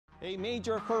A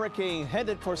major hurricane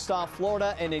headed for South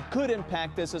Florida, and it could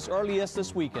impact us as early as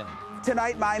this weekend.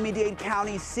 Tonight, Miami-Dade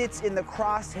County sits in the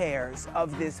crosshairs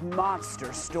of this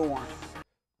monster storm.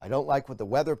 I don't like what the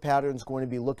weather pattern is going to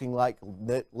be looking like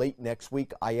late next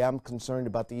week. I am concerned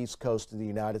about the East Coast of the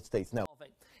United States. Now,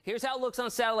 here's how it looks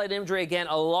on satellite imagery. Again,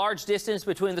 a large distance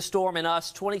between the storm and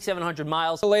us, 2,700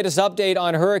 miles. The latest update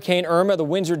on Hurricane Irma. The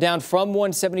winds are down from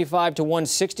 175 to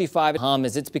 165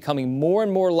 as it's becoming more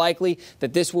and more likely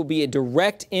that this will be a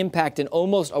direct impact and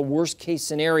almost a worst case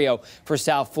scenario for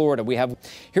South Florida.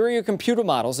 Here are your computer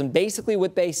models, and basically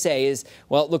what they say is,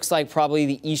 well, it looks like probably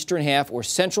the eastern half or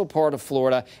central part of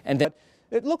Florida, and then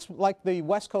it looks like the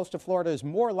west coast of Florida is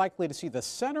more likely to see the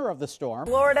center of the storm.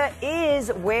 Florida is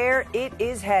where it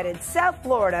is headed. South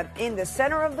Florida in the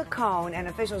center of the cone, and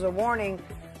officials are warning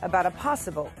about a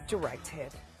possible direct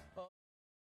hit.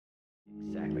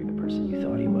 Exactly the person you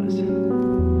thought he was.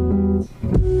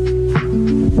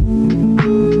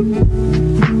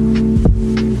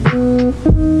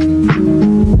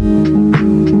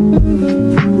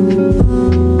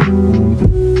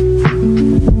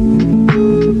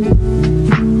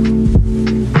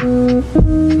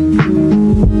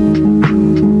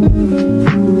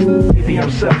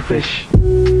 Selfish.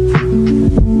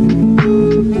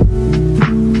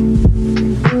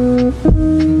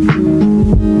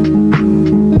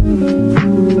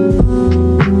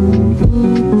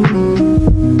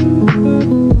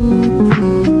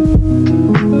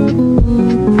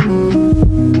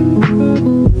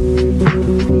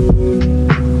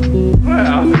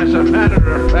 Well, as a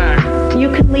matter of fact, you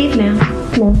can leave now.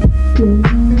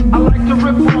 I like to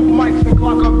rip off mics and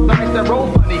clock up dice that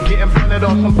roll funny, getting blunted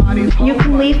on somebody's. You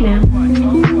can leave now.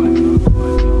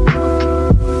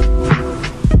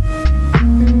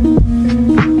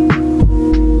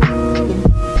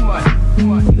 He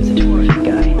was a terrific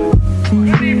guy.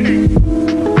 Good evening.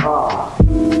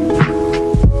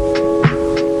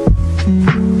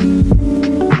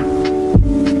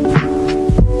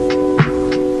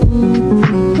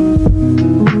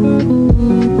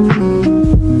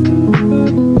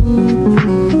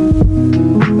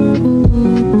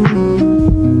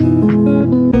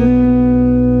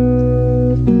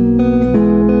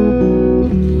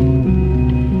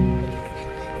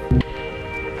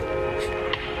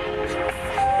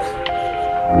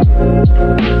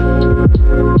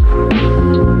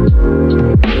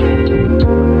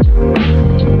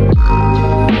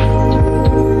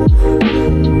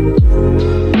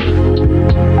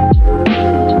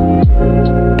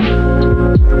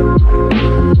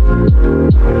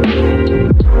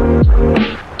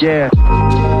 Yeah.